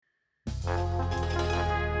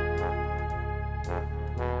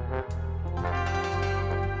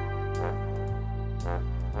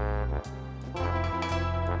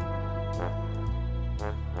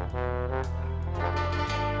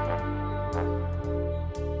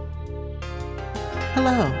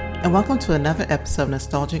Hello, and welcome to another episode of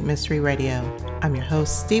Nostalgic Mystery Radio. I'm your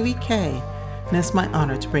host, Stevie K, and it's my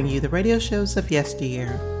honor to bring you the radio shows of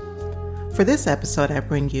yesteryear. For this episode, I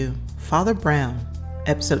bring you Father Brown,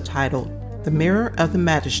 episode titled The Mirror of the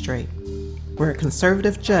Magistrate, where a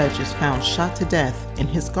conservative judge is found shot to death in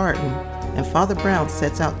his garden, and Father Brown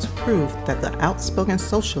sets out to prove that the outspoken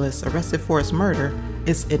socialist arrested for his murder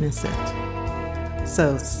is innocent.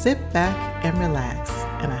 So sit back and relax,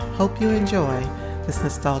 and I hope you enjoy this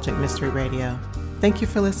Nostalgic Mystery Radio. Thank you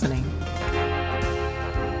for listening.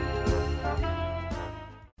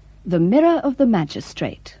 The Mirror of the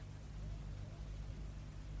Magistrate.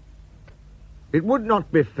 It would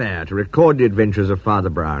not be fair to record the adventures of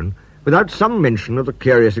Father Brown without some mention of the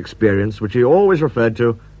curious experience which he always referred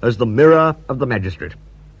to as the Mirror of the Magistrate.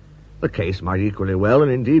 The case might equally well,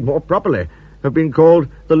 and indeed more properly, have been called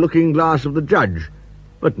the Looking Glass of the Judge,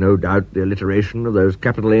 but no doubt the alliteration of those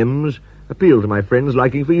capital M's appealed to my friend's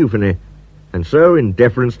liking for euphony, and so, in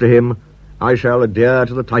deference to him, I shall adhere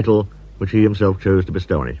to the title which he himself chose to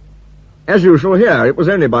bestow on it. As you shall hear, it was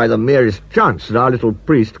only by the merest chance that our little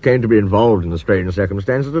priest came to be involved in the strange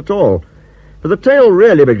circumstances at all. For the tale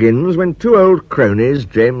really begins when two old cronies,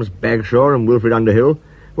 James Bagshaw and Wilfred Underhill,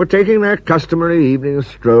 were taking their customary evening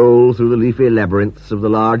stroll through the leafy labyrinths of the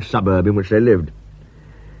large suburb in which they lived.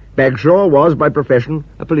 Bagshaw was, by profession,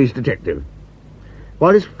 a police detective,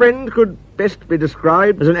 while his friend could best be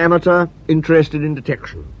described as an amateur interested in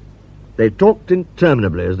detection. They talked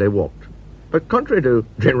interminably as they walked, but contrary to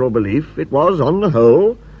general belief, it was, on the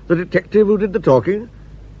whole, the detective who did the talking,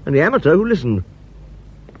 and the amateur who listened.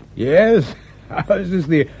 Yes, ours is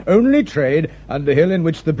the only trade, Underhill, in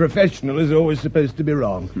which the professional is always supposed to be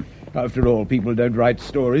wrong. After all, people don't write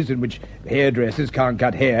stories in which hairdressers can't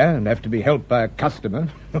cut hair and have to be helped by a customer,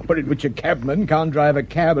 or in which a cabman can't drive a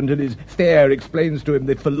cab until his fare explains to him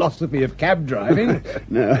the philosophy of cab driving.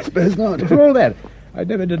 No, I suppose not. For all that, I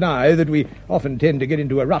never deny that we often tend to get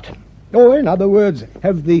into a rut, or, in other words,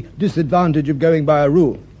 have the disadvantage of going by a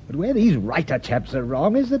rule. But where these writer chaps are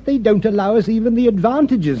wrong is that they don't allow us even the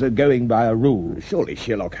advantages of going by a rule. Surely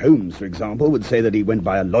Sherlock Holmes, for example, would say that he went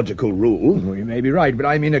by a logical rule. Well, you may be right, but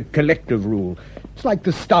I mean a collective rule. It's like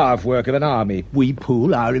the staff work of an army. We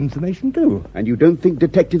pool our information too. And you don't think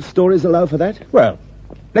detective stories allow for that? Well,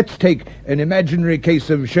 let's take an imaginary case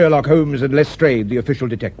of Sherlock Holmes and Lestrade, the official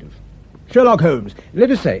detective. Sherlock Holmes, let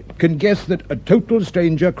us say, can guess that a total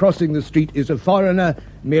stranger crossing the street is a foreigner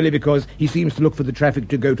merely because he seems to look for the traffic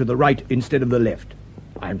to go to the right instead of the left.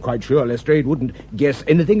 I'm quite sure Lestrade wouldn't guess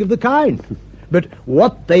anything of the kind. But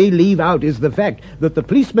what they leave out is the fact that the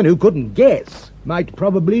policeman who couldn't guess might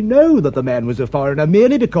probably know that the man was a foreigner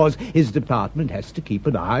merely because his department has to keep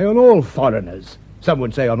an eye on all foreigners. Some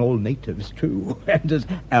would say on all natives, too. And as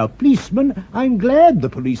our policeman, I'm glad the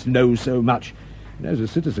police know so much. As a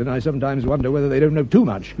citizen, I sometimes wonder whether they don't know too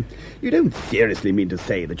much. You don't seriously mean to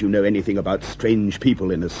say that you know anything about strange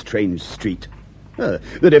people in a strange street? That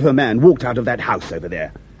if a man walked out of that house over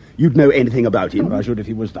there, you'd know anything about him? Well, I should if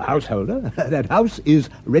he was the householder. That house is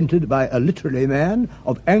rented by a literary man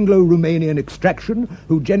of Anglo-Romanian extraction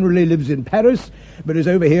who generally lives in Paris, but is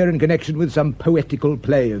over here in connection with some poetical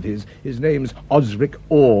play of his. His name's Osric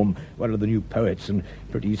Orme, one of the new poets, and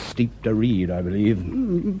pretty steep to read, I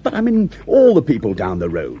believe. But I mean, all the people down the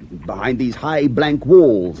road, behind these high blank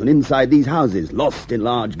walls and inside these houses, lost in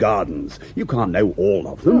large gardens. You can't know all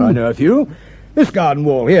of them. Oh, I know a few. This garden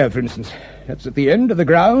wall here, for instance. That's at the end of the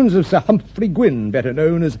grounds of Sir Humphrey Gwynn, better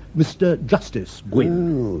known as Mr. Justice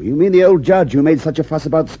Gwynn. Oh, you mean the old judge who made such a fuss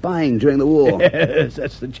about spying during the war? Yes,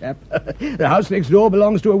 that's the chap. The house next door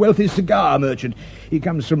belongs to a wealthy cigar merchant. He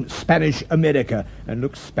comes from Spanish America and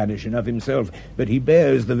looks Spanish enough himself, but he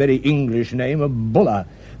bears the very English name of Buller.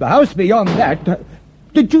 The house beyond that...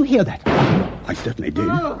 Did you hear that? I certainly did.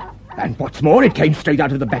 And what's more, it came straight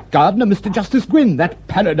out of the back garden of Mr. Justice Gwynn, that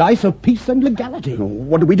paradise of peace and legality.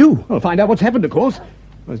 What do we do? We'll find out what's happened, of course.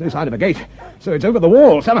 There's no sign of a gate, so it's over the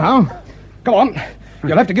wall somehow. Come on.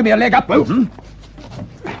 You'll have to give me a leg up, both. Now,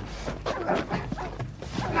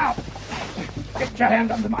 get your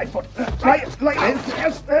hand under my foot. Like this.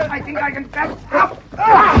 Yes, I think I can grab up.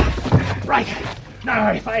 Right.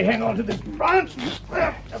 Now, if I hang on to this branch, just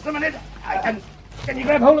a minute, I can... Can you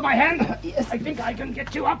grab hold of my hand? Yes. I think I can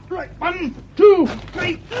get you up. Right. 1, 2,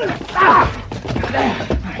 3. There.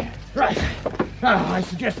 Right. Now, I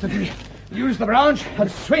suggest that we use the branch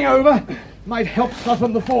and swing over. Might help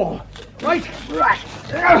soften the fall. Right? Right.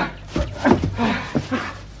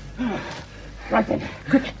 Right then.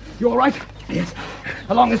 Quick. You all right? Yes.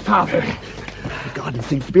 Along this path. The garden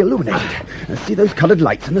seems to be illuminated. See those coloured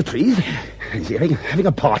lights in the trees? Is he having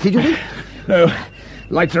a party, do you think? No.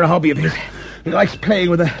 Lights are a hobby of his. He likes playing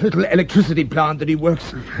with a little electricity plant that he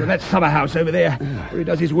works in that summer house over there, where he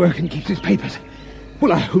does his work and keeps his papers.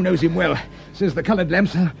 Fuller, who knows him well, says the coloured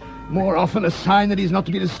lamps are more often a sign that he's not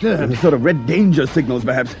to be disturbed. Sort of red danger signals,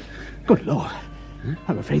 perhaps. Good Lord.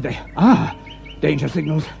 I'm afraid they are danger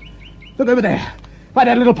signals. Look over there, by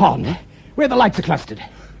that little pond, where the lights are clustered.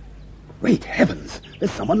 Great heavens,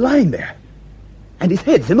 there's someone lying there. And his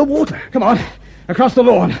head's in the water. Come on, across the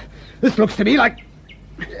lawn. This looks to me like...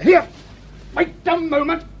 Here, wait a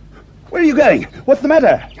moment. Where are you going? What's the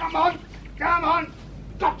matter? Come on.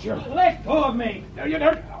 Got you. Let go of me. No, you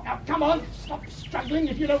don't. Now, come on. Stop struggling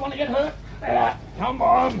if you don't want to get hurt. There, come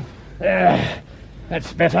on. There.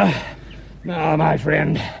 That's better. Now, my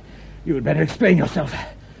friend, you'd better explain yourself.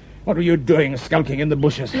 What were you doing skulking in the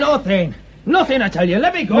bushes? Nothing, I tell you.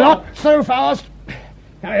 Let me go. Not so fast.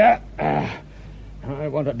 Come here. I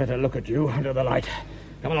want a better look at you under the light.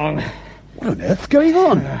 Come along. What on earth's going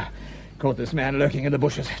on? Caught this man lurking in the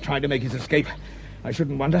bushes, trying to make his escape. I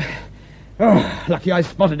shouldn't wonder. Oh, lucky I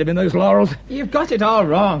spotted him in those laurels. You've got it all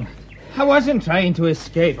wrong. I wasn't trying to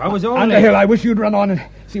escape. I was only... Underhill, I wish you'd run on and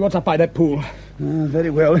see what's up by that pool. Very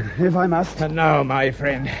well, if I must. And now, my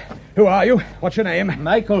friend, who are you? What's your name?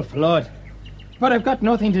 Michael Flood. But I've got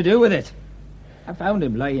nothing to do with it. I found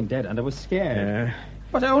him lying dead and I was scared.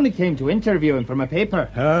 But I only came to interview him for my paper.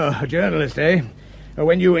 Oh, a journalist, eh?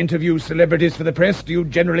 When you interview celebrities for the press, do you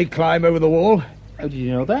generally climb over the wall? How did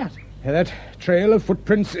you know that? That trail of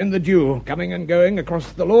footprints in the dew, coming and going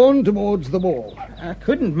across the lawn towards the wall. I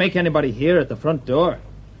couldn't make anybody hear at the front door.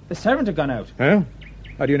 The servant had gone out. Huh?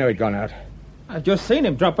 How do you know he'd gone out? I've just seen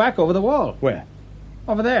him drop back over the wall. Where?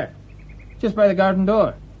 Over there. Just by the garden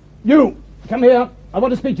door. You! Come here. I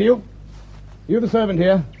want to speak to you. You the servant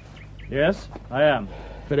here? Yes, I am.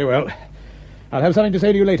 Very well. I'll have something to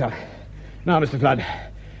say to you later. Now, Mr. Flood,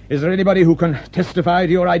 is there anybody who can testify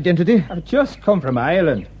to your identity? I've just come from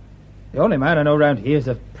Ireland. The only man I know round here is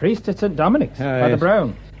a priest at St. Dominic's, Father yes.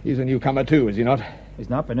 Brown. He's a newcomer too, is he not? He's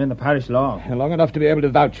not been in the parish long. Long enough to be able to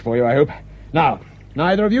vouch for you, I hope. Now,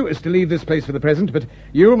 neither of you is to leave this place for the present, but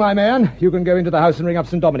you, my man, you can go into the house and ring up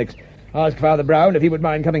St. Dominic's. Ask Father Brown if he would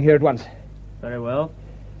mind coming here at once. Very well.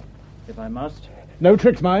 If I must. No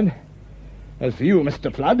tricks, mind. As for you,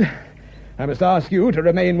 Mr. Flood, I must ask you to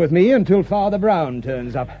remain with me until Father Brown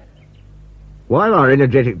turns up. While our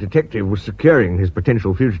energetic detective was securing his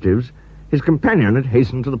potential fugitives, his companion had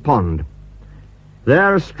hastened to the pond.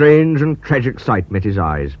 There a strange and tragic sight met his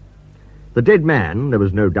eyes. The dead man, there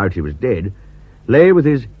was no doubt he was dead, lay with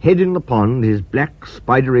his head in the pond, his black,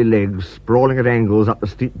 spidery legs sprawling at angles up the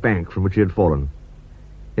steep bank from which he had fallen.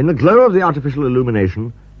 In the glow of the artificial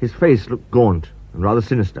illumination, his face looked gaunt and rather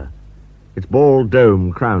sinister, its bald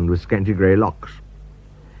dome crowned with scanty grey locks.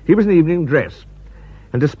 He was in evening dress,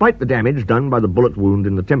 and despite the damage done by the bullet wound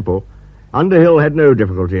in the temple, Underhill had no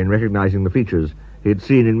difficulty in recognizing the features he had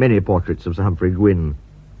seen in many portraits of Sir Humphrey Gwynn.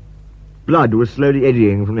 Blood was slowly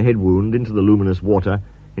eddying from the head wound into the luminous water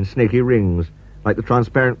in snaky rings, like the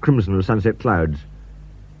transparent crimson of sunset clouds.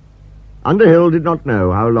 Underhill did not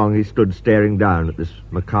know how long he stood staring down at this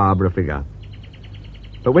macabre figure.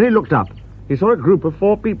 But when he looked up, he saw a group of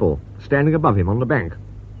 4 people standing above him on the bank.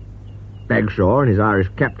 Bagshaw and his Irish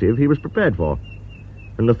captive he was prepared for,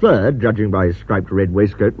 and the third, judging by his striped red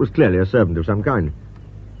waistcoat, was clearly a servant of some kind.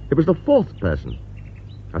 It was the 4th person,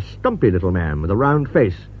 a stumpy little man with a round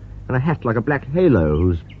face and a hat like a black halo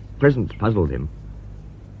whose presence puzzled him.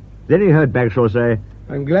 Then he heard Bagshaw say,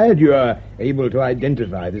 I'm glad you are able to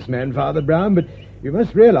identify this man, Father Brown, but you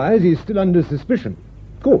must realize he's still under suspicion.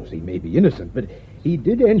 Of course, he may be innocent, but he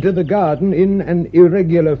did enter the garden in an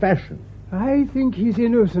irregular fashion. I think he's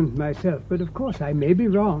innocent myself, but of course I may be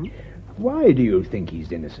wrong. Why do you think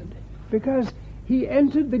he's innocent? Because he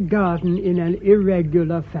entered the garden in an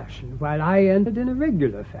irregular fashion, while I entered in a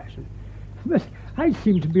regular fashion. But I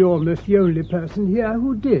seem to be almost the only person here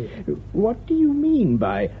who did. What do you mean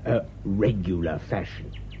by a regular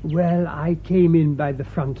fashion? Well, I came in by the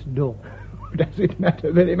front door. Does it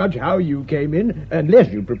matter very much how you came in,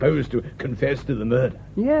 unless you propose to confess to the murder?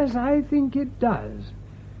 Yes, I think it does.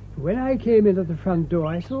 When I came in at the front door,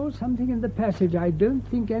 I saw something in the passage I don't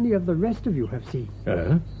think any of the rest of you have seen.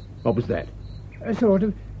 What was that? A sort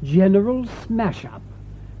of general smash-up.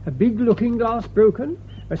 A big looking-glass broken,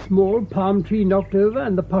 a small palm tree knocked over,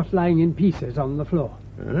 and the pot lying in pieces on the floor.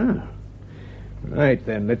 Right,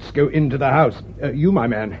 then, let's go into the house. You, my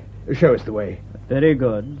man, show us the way. Very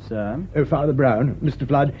good, sir. Father Brown, Mr.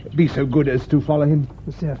 Flood, be so good as to follow him.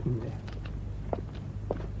 Certainly.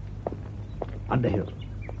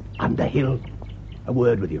 Underhill, a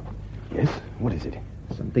word with you. Yes? What is it?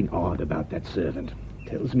 Something odd about that servant.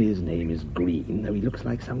 Tells me his name is Green, though he looks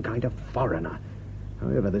like some kind of foreigner.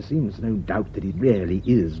 However, there seems no doubt that he really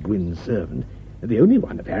is Gwyn's servant. The only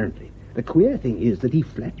one, apparently. The queer thing is that he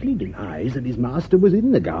flatly denies that his master was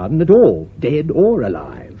in the garden at all, dead or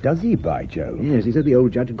alive. Does he, by Jove? Yes, he said the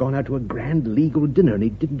old judge had gone out to a grand legal dinner and he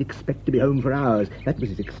didn't expect to be home for hours. That was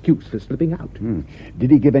his excuse for slipping out.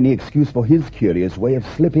 Did he give any excuse for his curious way of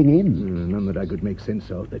slipping in? None that I could make sense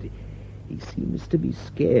of, but he seems to be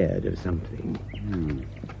scared of something.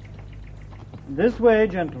 This way,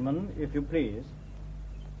 gentlemen, if you please.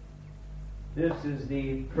 This is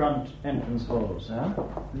the front entrance hall, sir.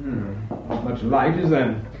 Not much light, is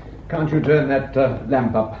there? Can't you turn that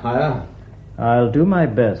lamp up higher? I'll do my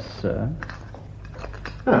best, sir.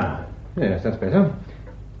 Yes, that's better.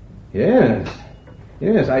 Yes,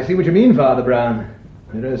 I see what you mean, Father Brown.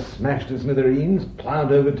 Mirrors smashed to smithereens,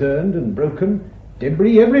 plant overturned and broken,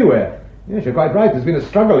 debris everywhere. Yes, you're quite right. There's been a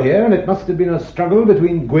struggle here, and it must have been a struggle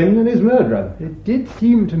between Gwyn and his murderer. It did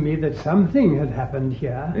seem to me that something had happened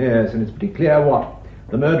here. Yes, and it's pretty clear what.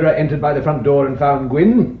 The murderer entered by the front door and found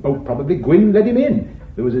Gwyn. Oh, probably Gwyn led him in.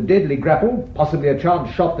 There was a deadly grapple, possibly a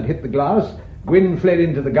charged shot that hit the glass. Gwyn fled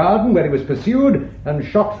into the garden, where he was pursued, and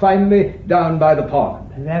shot finally down by the pond.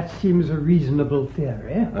 That seems a reasonable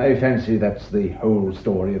theory. I fancy that's the whole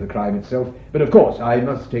story of the crime itself. But of course, I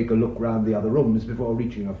must take a look round the other rooms before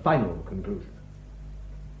reaching a final conclusion.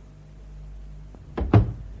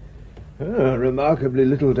 Remarkably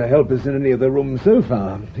little to help us in any of the rooms so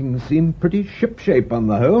far. Things seem pretty shipshape on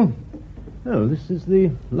the whole. Oh, this is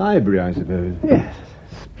the library, I suppose. Yes,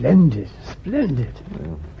 splendid.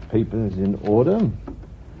 Well, papers in order.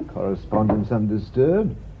 Correspondence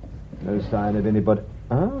undisturbed. No sign of anybody.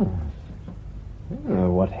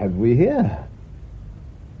 What have we here?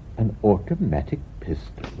 An automatic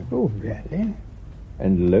pistol. Oh, really?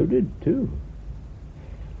 And loaded, too.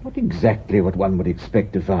 Not exactly what one would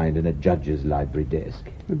expect to find in a judge's library desk.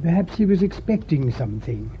 Perhaps he was expecting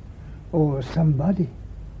something. Or somebody.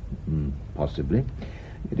 Possibly.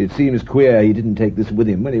 Yet it seems queer he didn't take this with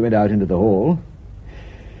him when he went out into the hall.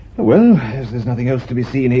 Well, as there's nothing else to be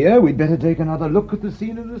seen here, we'd better take another look at the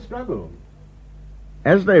scene of the struggle.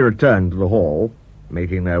 As they returned to the hall,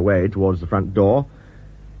 making their way towards the front door,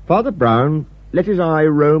 Father Brown let his eye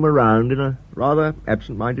roam around in a rather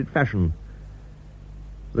absent-minded fashion.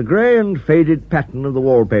 The grey and faded pattern of the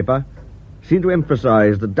wallpaper seemed to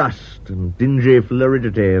emphasize the dust and dingy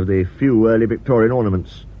floridity of the few early Victorian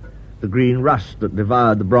ornaments, the green rust that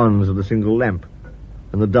devoured the bronze of the single lamp,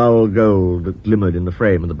 and the dull gold that glimmered in the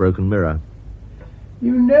frame of the broken mirror.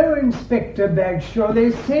 You know, Inspector Bagshaw, they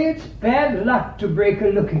say it's bad luck to break a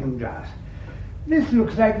looking glass. This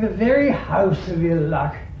looks like the very house of ill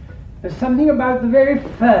luck. There's something about the very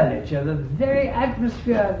furniture, the very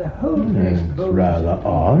atmosphere, the whole place. It's rather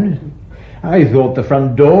odd. I thought the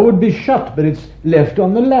front door would be shut, but it's left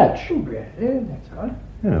on the latch. Oh, really? That's odd.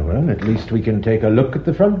 Oh, well, at least we can take a look at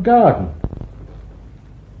the front garden.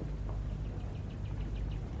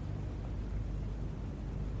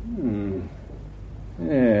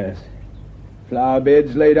 Yes. Flower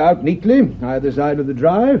beds laid out neatly, either side of the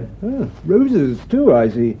drive. Roses, too, I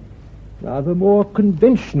see. Rather more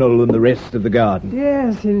conventional than the rest of the garden.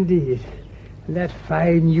 Yes, indeed. That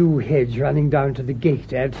fine yew hedge running down to the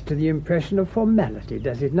gate adds to the impression of formality,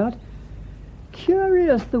 does it not?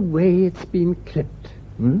 Curious the way it's been clipped.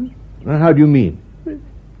 How do you mean?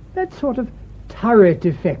 That sort of turret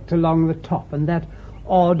effect along the top and that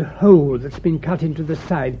odd hole that's been cut into the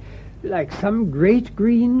side, like some great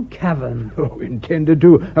green cavern. Oh, intended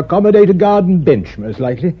to accommodate a garden bench, most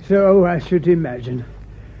likely. So I should imagine.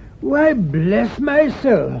 Why, bless my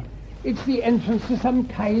soul, it's the entrance to some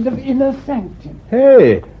kind of inner sanctum.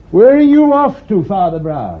 Hey, where are you off to, Father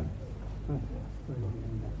Brown?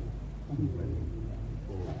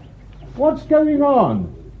 What's going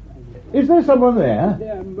on? Is there someone there?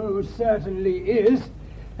 There most certainly is.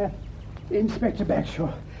 Inspector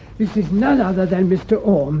Bagshaw, this is none other than Mr.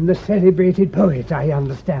 Orme, the celebrated poet, I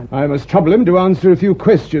understand. I must trouble him to answer a few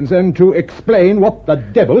questions and to explain what the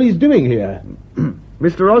devil he's doing here.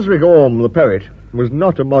 Mr. Osric Orme, the poet, was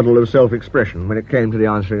not a model of self-expression when it came to the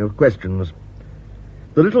answering of questions.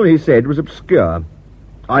 The little he said was obscure,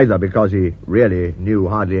 either because he really knew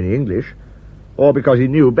hardly any English, or because he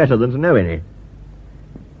knew better than to know any.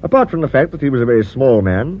 Apart from the fact that he was a very small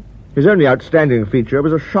man, his only outstanding feature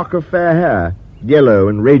was a shock of fair hair, yellow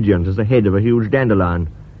and radiant as the head of a huge dandelion.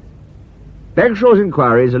 Bagshaw's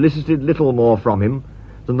inquiries elicited little more from him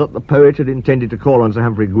than that the poet had intended to call on Sir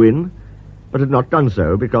Humphrey Gwyn, but had not done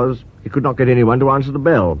so because he could not get anyone to answer the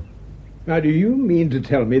bell. Now, do you mean to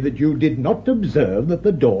tell me that you did not observe that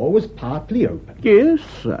the door was partly open? Yes,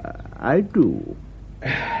 sir, I do.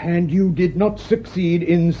 And you did not succeed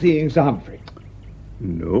in seeing Sir Humphrey?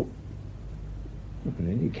 No.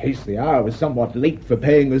 In any case, the hour was somewhat late for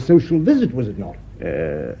paying a social visit, was it not?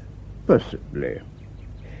 Possibly.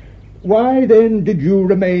 Why, then, did you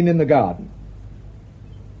remain in the garden?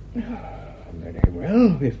 Very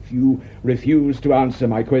well. If you refuse to answer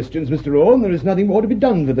my questions, Mr. Orme, there is nothing more to be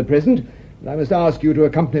done for the present. I must ask you to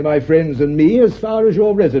accompany my friends and me as far as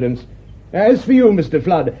your residence. As for you, Mr.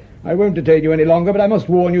 Flood, I won't detain you any longer, but I must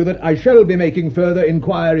warn you that I shall be making further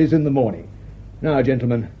inquiries in the morning. Now,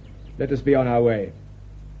 gentlemen, let us be on our way.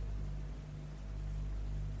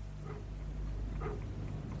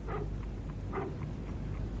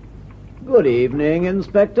 Good evening,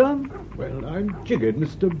 Inspector. Well, I'm jiggered.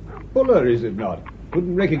 Mr. Buller, is it not?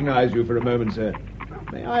 Couldn't recognize you for a moment, sir.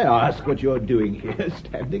 May I ask what you're doing here,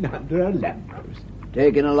 standing under a lamppost?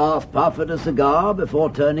 Taking a last puff at a cigar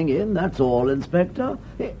before turning in, that's all, Inspector.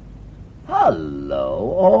 Hello,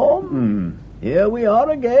 Orme. Here we are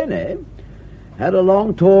again, eh? Had a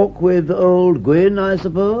long talk with old Gwyn, I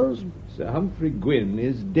suppose? Sir Humphrey Gwyn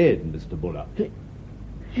is dead, Mr. Buller.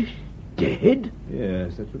 Dead?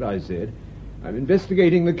 Yes, that's what I said. I'm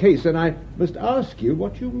investigating the case, and I must ask you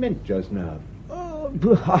what you meant just now.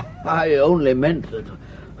 I only meant that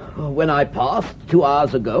when I passed 2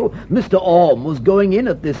 hours ago, Mr. Orme was going in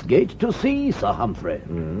at this gate to see Sir Humphrey.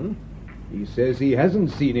 He says he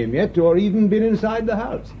hasn't seen him yet, or even been inside the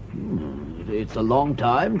house. It's a long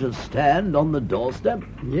time to stand on the doorstep.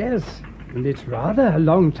 Yes, and it's rather a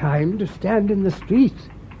long time to stand in the street.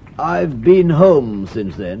 I've been home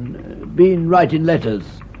since then, been writing letters,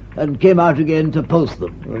 and came out again to post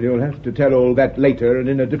them. Well, you'll have to tell all that later, and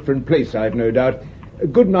in a different place, I've no doubt.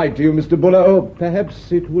 Good night to you, Mr. Buller, or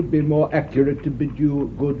perhaps it would be more accurate to bid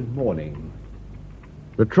you good morning.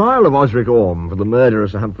 The trial of Osric Orme for the murder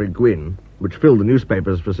of Sir Humphrey Gwyn, which filled the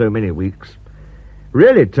newspapers for so many weeks,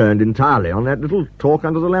 really turned entirely on that little talk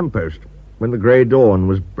under the lamppost, when the grey dawn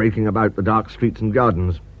was breaking about the dark streets and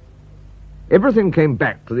gardens. Everything came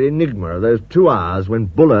back to the enigma of those 2 hours when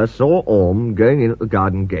Buller saw Orme going in at the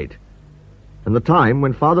garden gate, and the time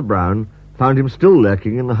when Father Brown found him still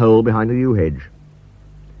lurking in the hole behind the yew hedge.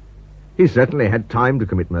 He certainly had time to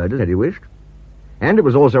commit murder, had he wished, and it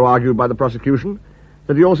was also argued by the prosecution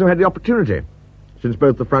that he also had the opportunity, since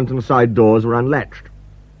both the front and side doors were unlatched.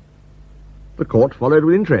 The court followed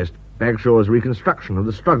with interest Bagshaw's reconstruction of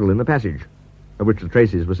the struggle in the passage, of which the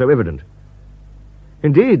traces were so evident.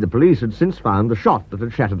 Indeed, the police had since found the shot that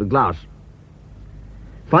had shattered the glass.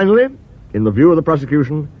 Finally, in the view of the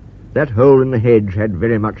prosecution, that hole in the hedge had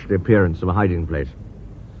very much the appearance of a hiding place.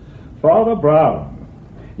 Father Brown,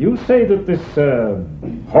 you say that this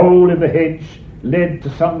hole in the hedge led to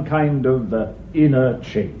some kind of inner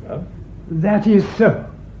chamber? That is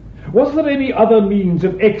so. Was there any other means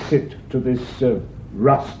of exit to this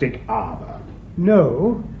rustic arbour?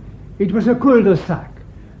 No, it was a cul-de-sac.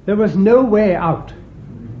 There was no way out.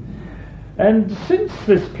 And since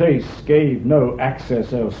this place gave no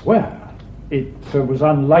access elsewhere, it was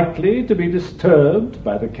unlikely to be disturbed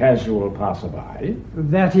by the casual passerby?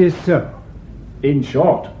 That is so. In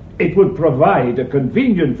short, it would provide a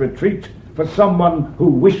convenient retreat for someone who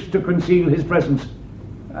wished to conceal his presence.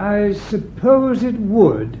 I suppose it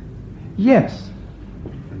would. Yes.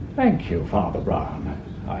 Thank you, Father Brown.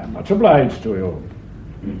 I am much obliged to you.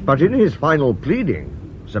 But in his final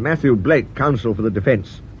pleading, Sir Matthew Blake, counsel for the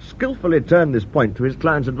defence, skillfully turned this point to his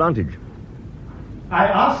client's advantage. I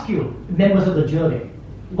ask you, members of the jury,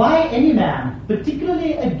 why any man,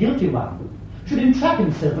 particularly a guilty one, should entrap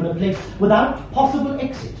himself in a place without possible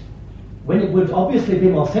exit, when it would obviously be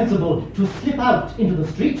more sensible to slip out into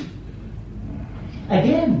the street?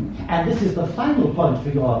 Again, and this is the final point for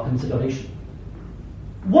your consideration,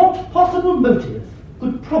 what possible motive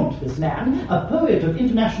could prompt this man, a poet of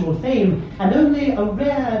international fame and only a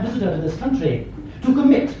rare visitor to this country, to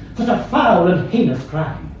commit such a foul and heinous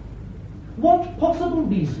crime? What possible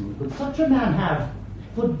reason could such a man have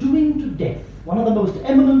for doing to death one of the most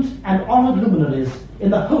eminent and honoured luminaries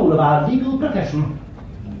in the whole of our legal profession?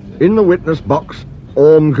 In the witness box,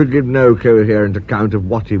 Orme could give no coherent account of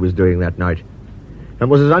what he was doing that night, and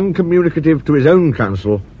was as uncommunicative to his own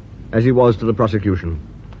counsel as he was to the prosecution.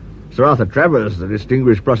 Sir Arthur Travers, the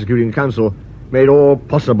distinguished prosecuting counsel, made all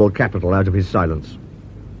possible capital out of his silence.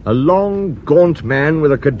 A long, gaunt man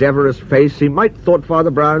with a cadaverous face, he might, thought Father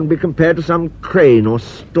Brown, be compared to some crane or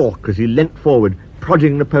stork as he leant forward,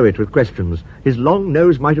 prodding the poet with questions. His long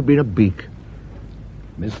nose might have been a beak.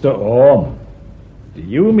 Mr. Orme, do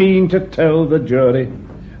you mean to tell the jury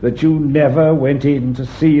that you never went in to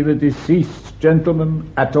see the deceased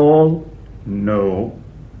gentleman at all? No.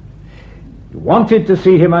 You wanted to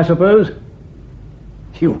see him, I suppose?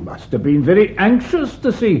 You must have been very anxious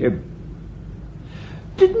to see him.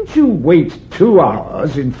 Didn't you wait 2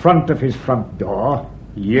 hours in front of his front door?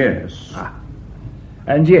 Yes.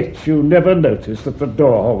 And yet you never noticed that the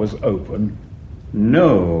door was open?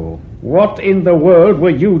 No. What in the world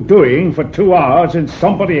were you doing for 2 hours in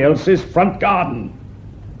somebody else's front garden?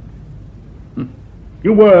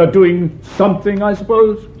 You were doing something, I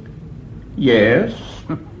suppose? Yes.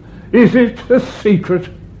 Is it a secret?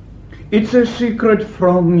 It's a secret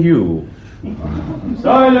from you.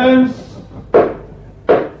 Silence!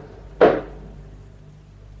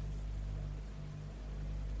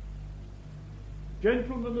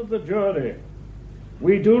 Gentlemen of the jury,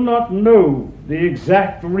 we do not know the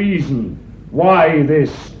exact reason why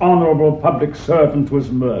this honorable public servant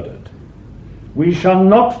was murdered. We shall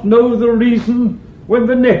not know the reason when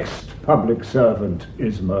the next public servant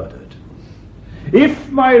is murdered. If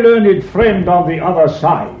my learned friend on the other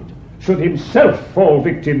side should himself fall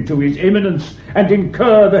victim to his eminence and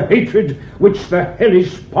incur the hatred which the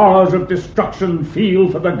hellish powers of destruction feel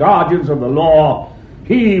for the guardians of the law,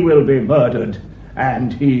 he will be murdered,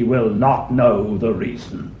 and he will not know the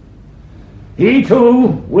reason. He too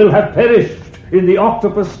will have perished in the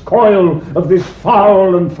octopus coil of this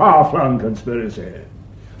foul and far-flung conspiracy.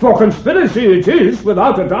 For conspiracy it is,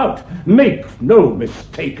 without a doubt. Make no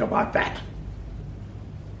mistake about that.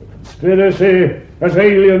 Conspiracy as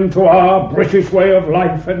alien to our British way of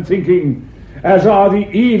life and thinking as are the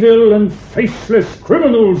evil and faceless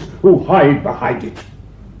criminals who hide behind it.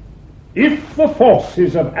 If the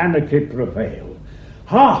forces of anarchy prevail,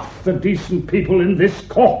 half the decent people in this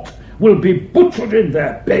court will be butchered in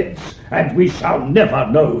their beds, and we shall never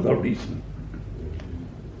know the reason.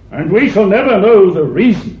 And we shall never know the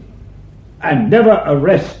reason, and never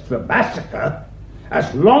arrest the massacre,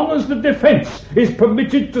 as long as the defense is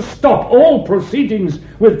permitted to stop all proceedings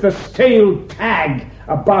with the stale tag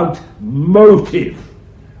about motive,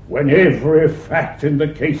 when every fact in the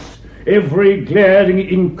case, every glaring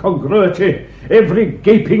incongruity, every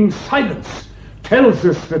gaping silence tells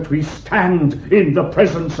us that we stand in the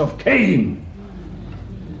presence of Cain.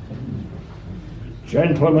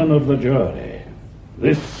 Gentlemen of the jury,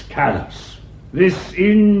 this callous, this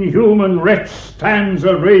inhuman wretch stands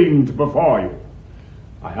arraigned before you.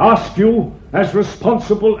 I ask you, as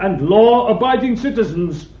responsible and law-abiding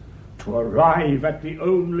citizens, to arrive at the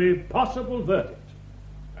only possible verdict.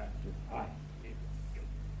 And to find him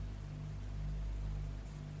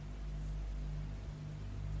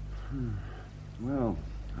guilty. Well,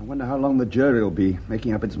 I wonder how long the jury will be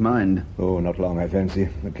making up its mind. Oh, not long, I fancy.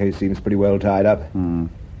 The case seems pretty well tied up.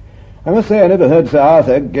 I must say I never heard Sir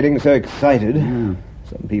Arthur getting so excited.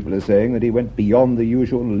 Some people are saying that he went beyond the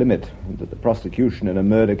usual limit, and that the prosecution in a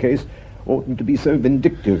murder case oughtn't to be so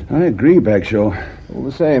vindictive. I agree, Bagshaw. All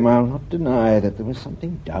the same, I'll not deny that there was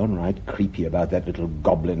something downright creepy about that little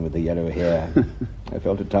goblin with the yellow hair. I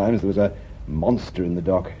felt at times there was a monster in the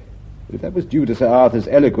dock. But if that was due to Sir Arthur's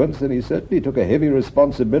eloquence, then he certainly took a heavy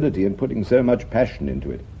responsibility in putting so much passion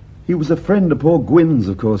into it. He was a friend of poor Gwyn's,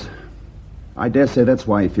 of course. I dare say that's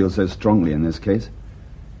why he feels so strongly in this case.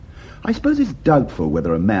 I suppose it's doubtful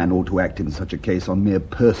whether a man ought to act in such a case on mere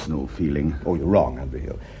personal feeling. Oh, you're wrong,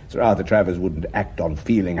 Underhill. Sir Arthur Travers wouldn't act on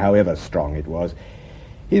feeling, however strong it was.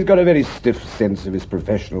 He's got a very stiff sense of his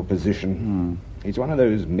professional position. He's one of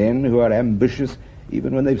those men who are ambitious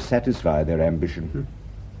even when they've satisfied their ambition.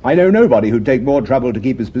 I know nobody who'd take more trouble to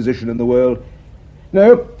keep his position in the world.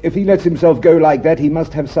 No, if he lets himself go like that, he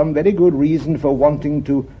must have some very good reason for wanting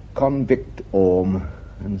to convict Orme,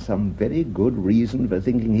 and some very good reason for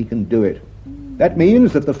thinking he can do it. That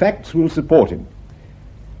means that the facts will support him.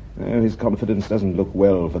 His confidence doesn't look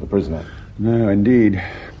well for the prisoner. No, indeed.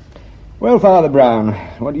 Well, Father Brown,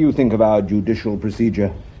 what do you think of our judicial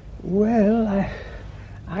procedure? Well,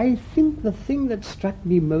 I think the thing that struck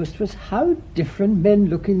me most was how different men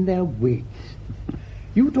look in their wigs.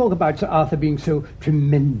 You talk about Sir Arthur being so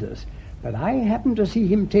tremendous, but I happened to see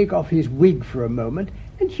him take off his wig for a moment,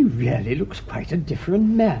 and he really looks quite a different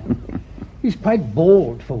man. He's quite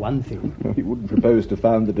bald, for one thing. Well, you wouldn't propose to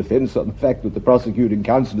found the defense on the fact that the prosecuting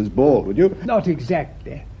counsel is bald, would you? Not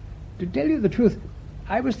exactly. To tell you the truth,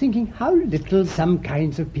 I was thinking how little some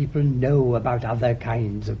kinds of people know about other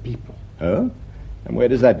kinds of people. Oh? And where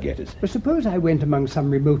does that get us? Well, suppose I went among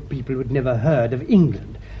some remote people who'd never heard of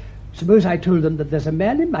England. Suppose I told them that there's a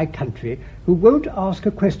man in my country who won't ask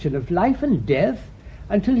a question of life and death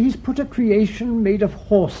until he's put a creation made of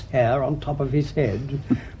horsehair on top of his head,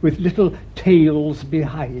 with little tails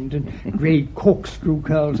behind and grey corkscrew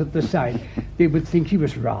curls at the side. They would think he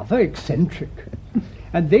was rather eccentric.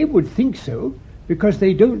 And they would think so because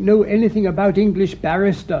they don't know anything about English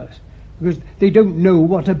barristers, because they don't know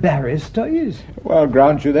what a barrister is. Well, I'll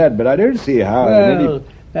grant you that, but I don't see how... Well,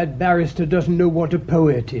 that barrister doesn't know what a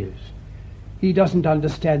poet is. He doesn't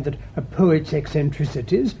understand that a poet's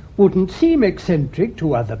eccentricities wouldn't seem eccentric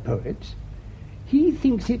to other poets. He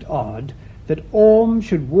thinks it odd that Orm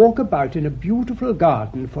should walk about in a beautiful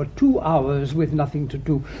garden for 2 hours with nothing to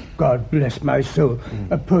do. God bless my soul.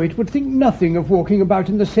 A poet would think nothing of walking about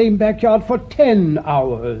in the same backyard for 10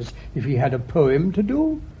 hours if he had a poem to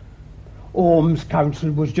do. Orm's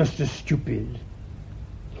counsel was just as stupid.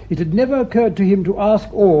 It had never occurred to him to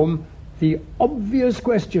ask Orm the obvious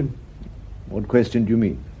question. What question do you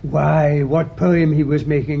mean? Why, what poem he was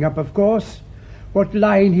making up, of course. What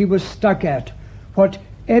line he was stuck at. What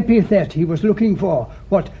epithet he was looking for.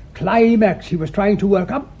 What climax he was trying to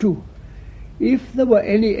work up to. If there were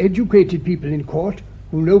any educated people in court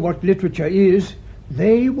who know what literature is,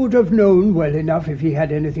 they would have known well enough if he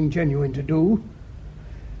had anything genuine to do.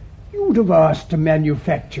 You'd have asked a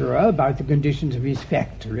manufacturer about the conditions of his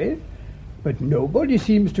factory, but nobody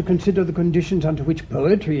seems to consider the conditions under which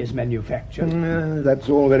poetry is manufactured. That's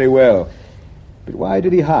all very well. But why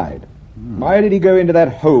did he hide? Why did he go into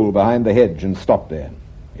that hole behind the hedge and stop there?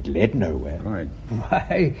 It led nowhere. Right.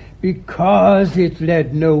 Why, because it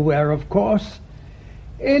led nowhere, of course.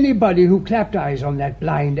 Anybody who clapped eyes on that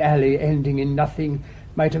blind alley ending in nothing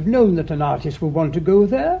might have known that an artist would want to go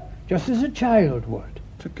there, just as a child would.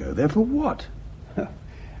 To go there for what?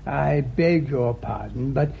 I beg your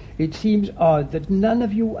pardon, but it seems odd that none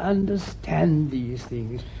of you understand these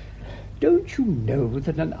things. Don't you know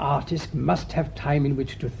that an artist must have time in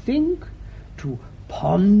which to think, to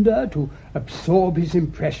ponder, to absorb his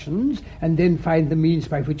impressions, and then find the means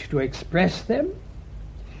by which to express them?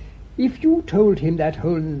 If you told him that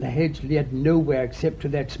hole in the hedge led nowhere except to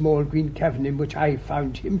that small green cavern in which I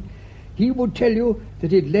found him, he would tell you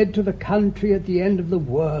that it led to the country at the end of the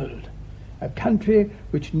world, a country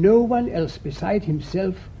which no one else beside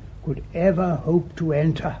himself could ever hope to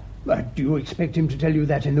enter. But do you expect him to tell you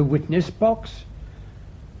that in the witness box?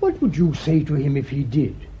 What would you say to him if he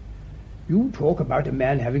did? You talk about a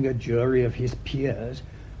man having a jury of his peers.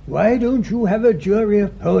 Why don't you have a jury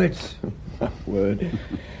of poets? Word.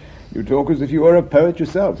 You talk as if you were a poet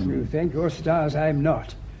yourself. You thank your stars I'm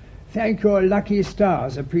not. Thank your lucky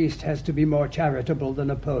stars a priest has to be more charitable than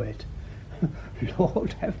a poet.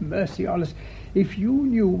 Lord have mercy on us. If you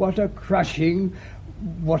knew what a crushing,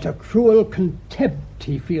 what a cruel contempt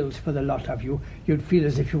he feels for the lot of you, you'd feel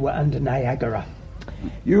as if you were under Niagara.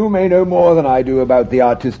 You may know more than I do about the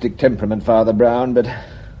artistic temperament, Father Brown, but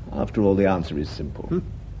after all, the answer is simple.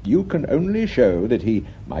 You can only show that he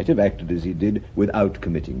might have acted as he did without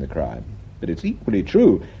committing the crime. But it's equally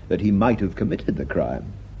true that he might have committed the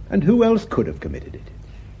crime. And who else could have committed it?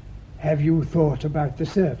 Have you thought about the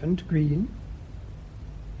servant, Green?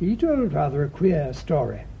 He told rather a queer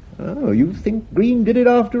story. Oh, you think Green did it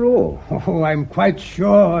after all? Oh, I'm quite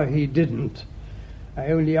sure he didn't. I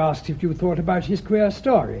only asked if you thought about his queer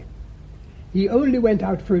story. He only went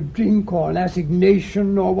out for a drink or an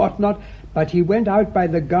assignation or whatnot, but he went out by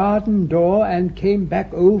the garden door and came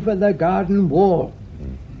back over the garden wall.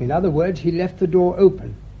 In other words, he left the door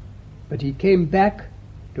open, but he came back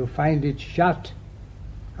to find it shut.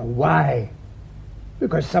 And why?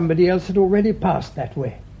 Because somebody else had already passed that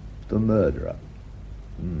way. The murderer.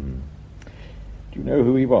 Do you know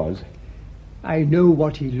who he was? I know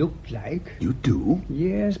what he looked like. You do?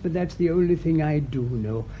 Yes, but that's the only thing I do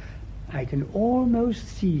know. I can almost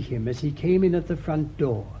see him as he came in at the front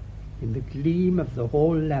door, in the gleam of the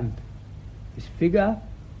hall lamp. His figure,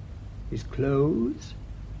 his clothes,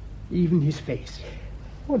 even his face.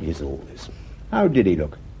 What is all this? How did he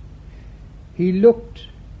look? He looked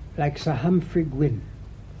like Sir Humphrey Gwynn.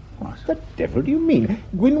 What the devil do you mean?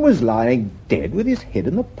 Gwynn was lying dead with his head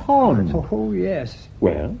in the pond. Oh, yes.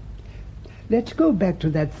 Well? Let's go back to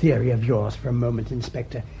that theory of yours for a moment,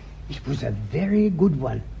 Inspector. It was a very good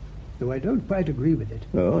one, though I don't quite agree with it.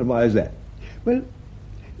 Oh, and why is that? Well,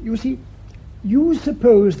 you see, you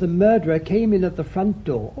suppose the murderer came in at the front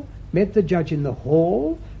door, met the judge in the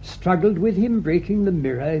hall, struggled with him, breaking the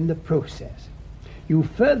mirror in the process. You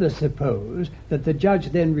further suppose that the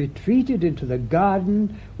judge then retreated into the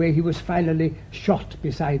garden where he was finally shot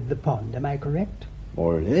beside the pond. Am I correct?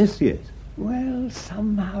 More or less, yes. Well,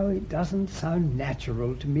 somehow it doesn't sound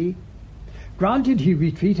natural to me. Granted, he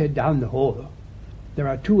retreated down the hall. There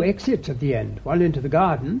are 2 exits at the end, one into the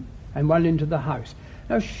garden and one into the house.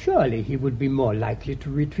 Now, surely he would be more likely to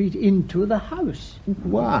retreat into the house.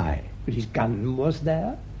 Why? But his gun was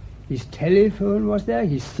there. His telephone was there,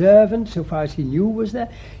 his servant, so far as he knew, was there.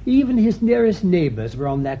 Even his nearest neighbours were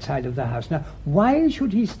on that side of the house. Now, why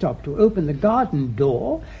should he stop to open the garden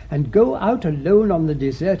door and go out alone on the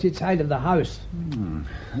deserted side of the house?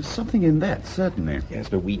 There's something in that, certainly. Yes,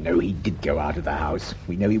 but we know he did go out of the house.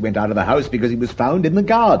 We know he went out of the house because he was found in the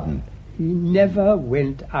garden. He never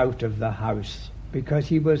went out of the house because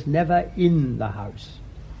he was never in the house.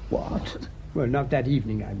 What? Well, not that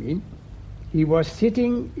evening, I mean. He was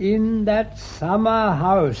sitting in that summer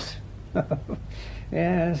house.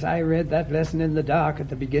 Yes, I read that lesson in the dark at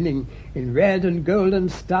the beginning, in red and golden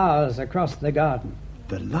stars across the garden.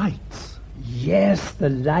 The lights. Yes, the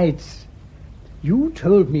lights. You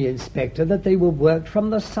told me, Inspector, that they were worked from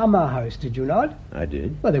the summer house, did you not? I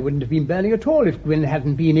did. Well, they wouldn't have been burning at all if Gwyn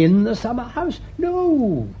hadn't been in the summer house.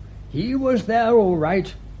 No, he was there all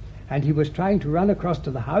right. And he was trying to run across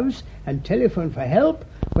to the house and telephone for help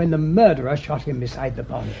when the murderer shot him beside the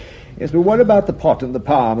pond. Yes, but what about the pot and the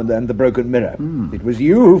palm and the broken mirror? It was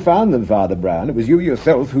you who found them, Father Brown. It was you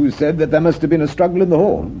yourself who said that there must have been a struggle in the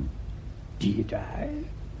hall. Did I?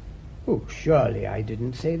 Oh, surely I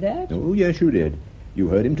didn't say that. Oh, yes, you did. You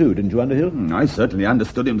heard him too, didn't you, Underhill? I certainly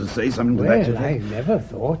understood him to say something to that Well, I effect. never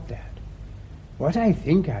thought that. What I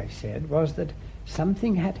think I said was that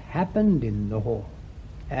something had happened in the hall.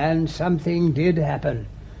 And something did happen,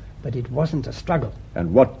 but it wasn't a struggle.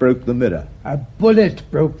 And what broke the mirror? A bullet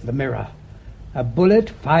broke the mirror. A bullet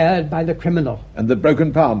fired by the criminal. And the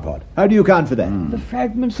broken palm pot? How do you account for that? The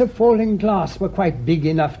fragments of falling glass were quite big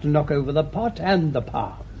enough to knock over the pot and the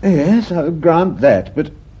palm. Yes, I'll grant that, but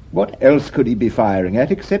what else could he be firing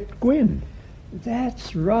at except Gwyn?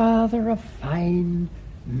 That's rather a fine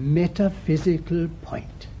metaphysical point.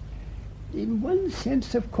 In one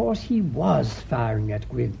sense, of course, he was firing at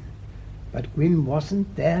Gwyn. But Gwyn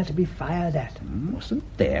wasn't there to be fired at. Wasn't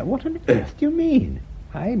there? What on earth do you mean?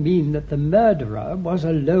 I mean that the murderer was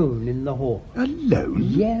alone in the hall. Alone?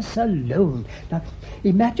 Yes, alone. Now,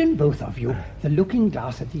 imagine both of you the looking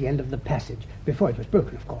glass at the end of the passage, before it was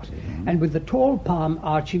broken, of course, and with the tall palm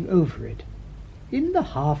arching over it. In the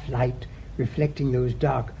half-light reflecting those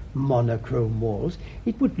dark monochrome walls,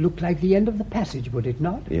 it would look like the end of the passage, would it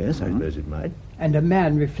not? Yes, I suppose it might. And a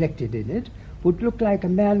man reflected in it would look like a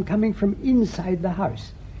man coming from inside the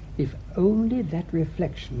house, if only that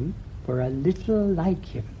reflection were a little like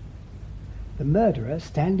him. The murderer,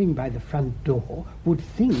 standing by the front door, would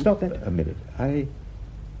think Stop a minute. I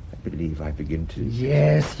believe I begin to...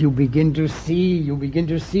 Yes, you begin to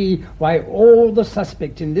see why all the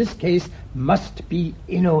suspects in this case must be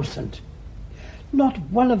innocent. Not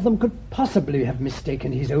one of them could possibly have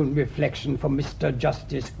mistaken his own reflection for Mr.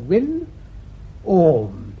 Justice Gwyn.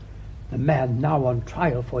 Orme, the man now on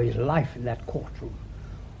trial for his life in that courtroom.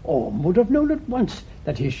 Orme would have known at once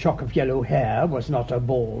that his shock of yellow hair was not a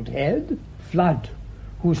bald head. Flood,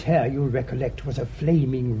 whose hair, you'll recollect, was a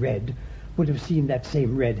flaming red, would have seen that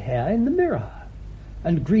same red hair in the mirror.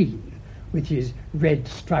 And Green, with his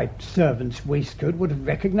red-striped servant's waistcoat, would have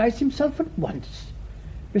recognized himself at once.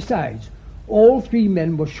 Besides, all three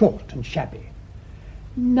men were short and shabby.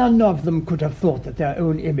 None of them could have thought that their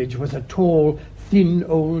own image was a tall, thin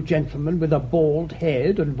old gentleman with a bald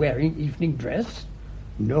head and wearing evening dress.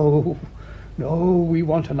 No, we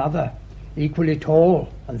want another, equally tall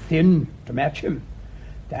and thin to match him.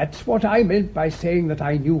 That's what I meant by saying that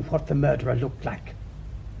I knew what the murderer looked like.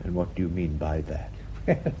 And what do you mean by that?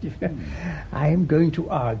 I am going to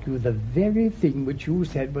argue the very thing which you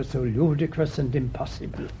said was so ludicrous and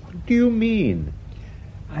impossible. What do you mean?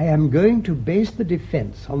 I am going to base the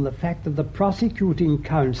defense on the fact that the prosecuting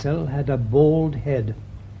counsel had a bald head.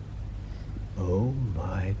 Oh,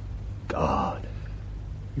 my God.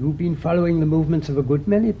 You've been following the movements of a good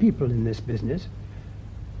many people in this business.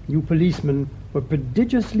 You policemen were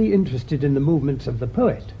prodigiously interested in the movements of the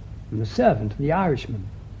poet, and the servant, and the Irishman.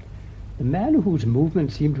 The man whose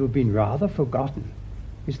movements seem to have been rather forgotten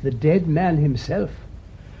is the dead man himself.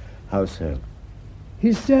 How so?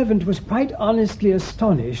 His servant was quite honestly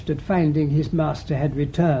astonished at finding his master had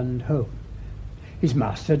returned home. His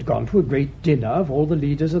master had gone to a great dinner of all the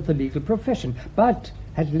leaders of the legal profession, but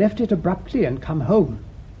had left it abruptly and come home.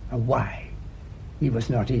 And why? He was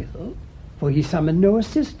not ill, for he summoned no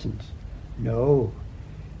assistance. No,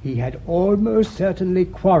 he had almost certainly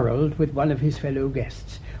quarrelled with one of his fellow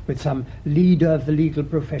guests, with some leader of the legal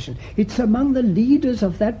profession. It's among the leaders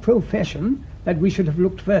of that profession that we should have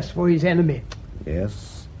looked first for his enemy.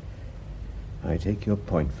 Yes, I take your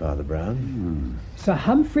point, Father Brown. Sir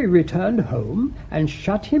Humphrey returned home and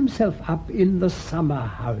shut himself up in the summer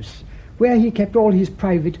house, where he kept all his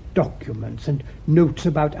private documents and notes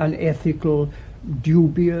about unethical,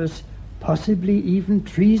 dubious, possibly even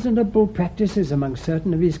treasonable practices among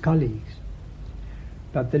certain of his colleagues.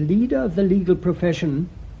 But the leader of the legal profession,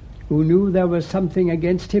 who knew there was something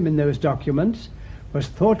against him in those documents, was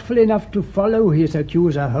thoughtful enough to follow his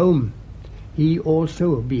accuser home, he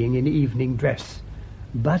also being in evening dress,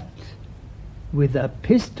 but with a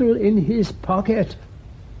pistol in his pocket.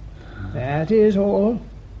 That is all.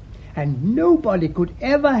 And nobody could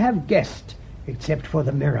ever have guessed except for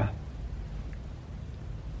the mirror.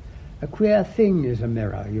 A queer thing is a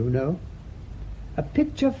mirror, you know. A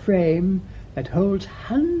picture frame that holds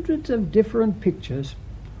hundreds of different pictures,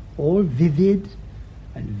 all vivid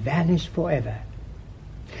and vanish forever.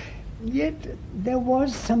 Yet there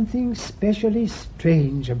was something specially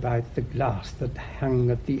strange about the glass that hung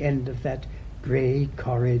at the end of that grey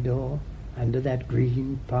corridor under that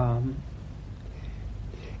green palm.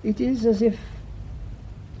 It is as if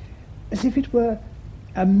it were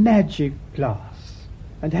a magic glass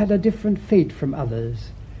and had a different fate from others,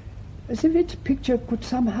 as if its picture could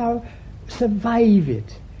somehow survive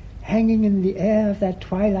it, hanging in the air of that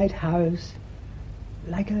twilight house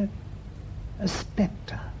like a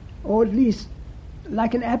spectre, or at least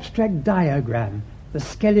like an abstract diagram, the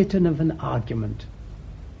skeleton of an argument.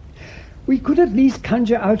 We could at least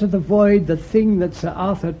conjure out of the void the thing that Sir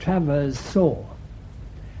Arthur Travers saw.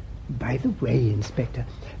 By the way, Inspector,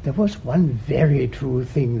 there was one very true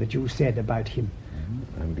thing that you said about him.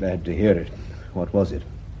 I'm glad to hear it. What was it?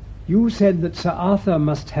 You said that Sir Arthur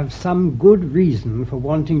must have some good reason for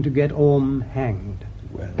wanting to get Orme hanged.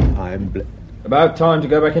 Well, About time to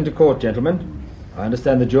go back into court, gentlemen. I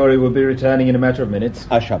understand the jury will be returning in a matter of minutes.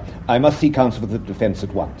 Usher, I must see counsel for the defence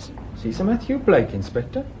at once. See Sir Matthew Blake,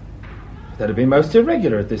 Inspector? That'd be most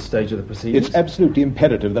irregular at this stage of the proceedings. It's absolutely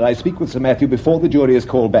imperative that I speak with Sir Matthew before the jury is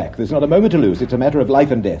called back. There's not a moment to lose. It's a matter of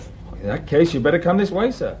life and death. In that case, you'd better come this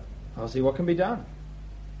way, sir. I'll see what can be done.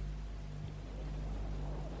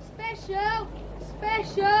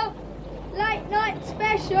 Special, late night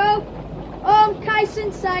special, Orme case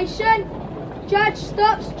sensation, judge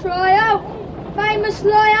stops trial, famous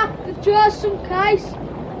lawyer withdraws some case,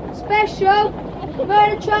 special,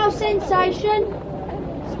 murder trial sensation,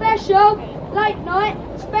 special, late night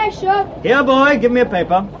special. Here, boy, give me a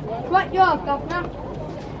paper. Right, you are, Governor.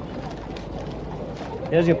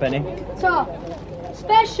 Here's your penny. So,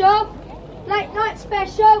 special, late night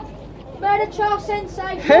special, murder trial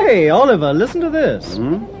sensation. Hey, Oliver, listen to this.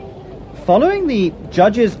 Following the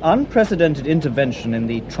judge's unprecedented intervention in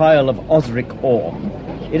the trial of Osric Orme,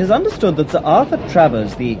 it is understood that Sir Arthur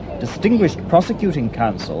Travers, the distinguished prosecuting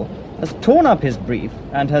counsel, has torn up his brief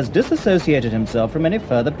and has disassociated himself from any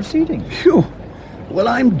further proceedings. Phew. Well,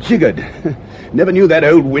 I'm jiggered. Never knew that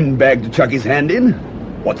old windbag to chuck his hand in.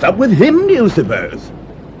 What's up with him, do you suppose?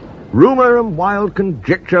 Rumour and wild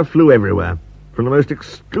conjecture flew everywhere, from the most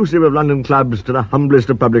exclusive of London clubs to the humblest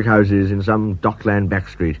of public houses in some dockland back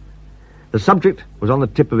street. The subject was on the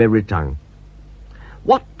tip of every tongue.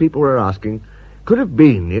 What, people were asking, could have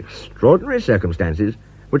been the extraordinary circumstances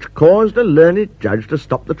which caused a learned judge to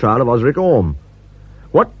stop the trial of Osric Orme?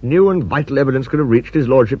 What new and vital evidence could have reached his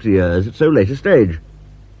lordship's ears at so late a stage?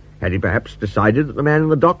 Had he perhaps decided that the man in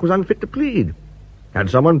the dock was unfit to plead? Had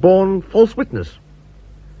someone borne false witness?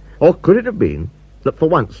 Or could it have been that for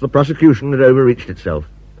once the prosecution had overreached itself,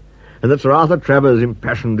 and that Sir Arthur Travers'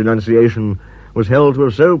 impassioned denunciation was held to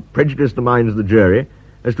have so prejudiced the minds of the jury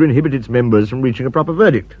as to inhibit its members from reaching a proper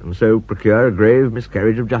verdict, and so procure a grave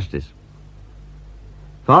miscarriage of justice?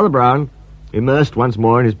 Father Brown, immersed once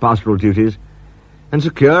more in his pastoral duties, and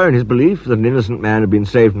secure in his belief that an innocent man had been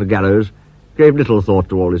saved from the gallows, gave little thought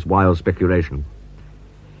to all this wild speculation.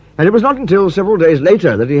 And it was not until several days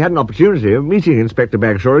later that he had an opportunity of meeting Inspector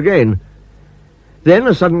Bagshaw again. Then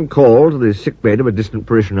a sudden call to the sickbed of a distant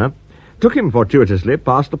parishioner took him fortuitously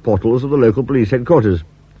past the portals of the local police headquarters.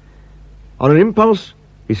 On an impulse,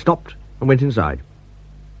 he stopped and went inside.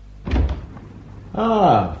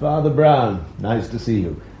 Ah, Father Brown. Nice to see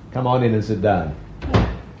you. Come on in and sit down.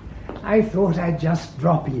 I thought I'd just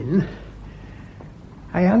drop in.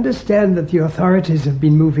 I understand that the authorities have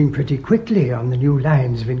been moving pretty quickly on the new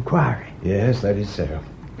lines of inquiry. Yes, that is so.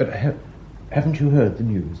 But haven't you heard the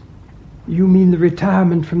news? You mean the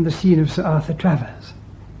retirement from the scene of Sir Arthur Travers?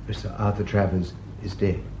 Sir Arthur Travers is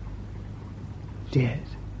dead. Dead?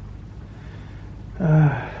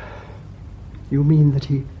 You mean that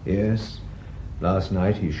he... Yes. Last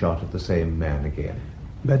night he shot at the same man again.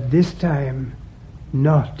 But this time,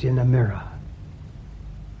 not in a mirror.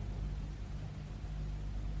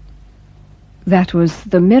 That was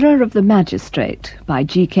The Mirror of the Magistrate by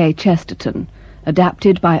G.K. Chesterton,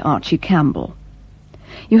 adapted by Archie Campbell.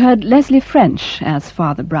 You heard Leslie French as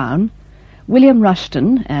Father Brown, William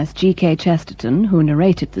Rushton as G.K. Chesterton, who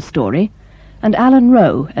narrated the story, and Alan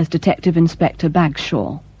Rowe as Detective Inspector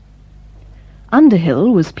Bagshaw.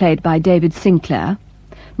 Underhill was played by David Sinclair,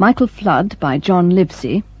 Michael Flood by John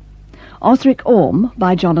Livesey, Osric Orme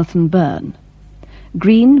by Jonathan Byrne,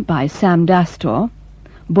 Green by Sam Dastor,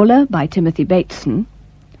 Buller by Timothy Bateson,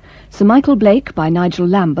 Sir Michael Blake by Nigel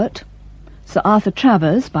Lambert, Sir Arthur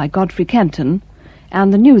Travers by Godfrey Kenton,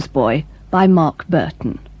 and The Newsboy by Mark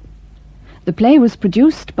Burton. The play was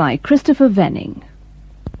produced by Christopher Venning.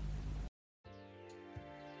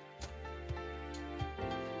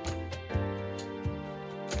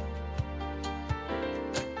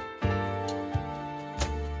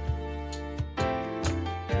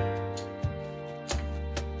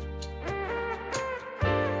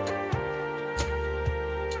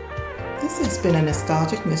 This has been a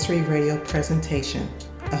Nostalgic Mystery Radio presentation.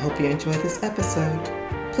 I hope you enjoyed this episode.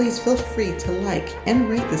 Please feel free to like and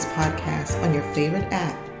rate this podcast on your favorite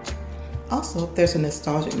app. Also, there's a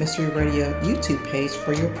Nostalgic Mystery Radio YouTube page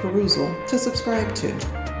for your perusal to subscribe to.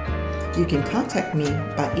 You can contact me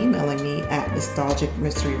by emailing me at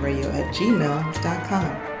nostalgicmysteryradio@gmail.com.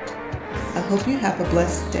 I hope you have a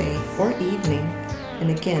blessed day or evening.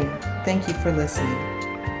 And again, thank you for listening.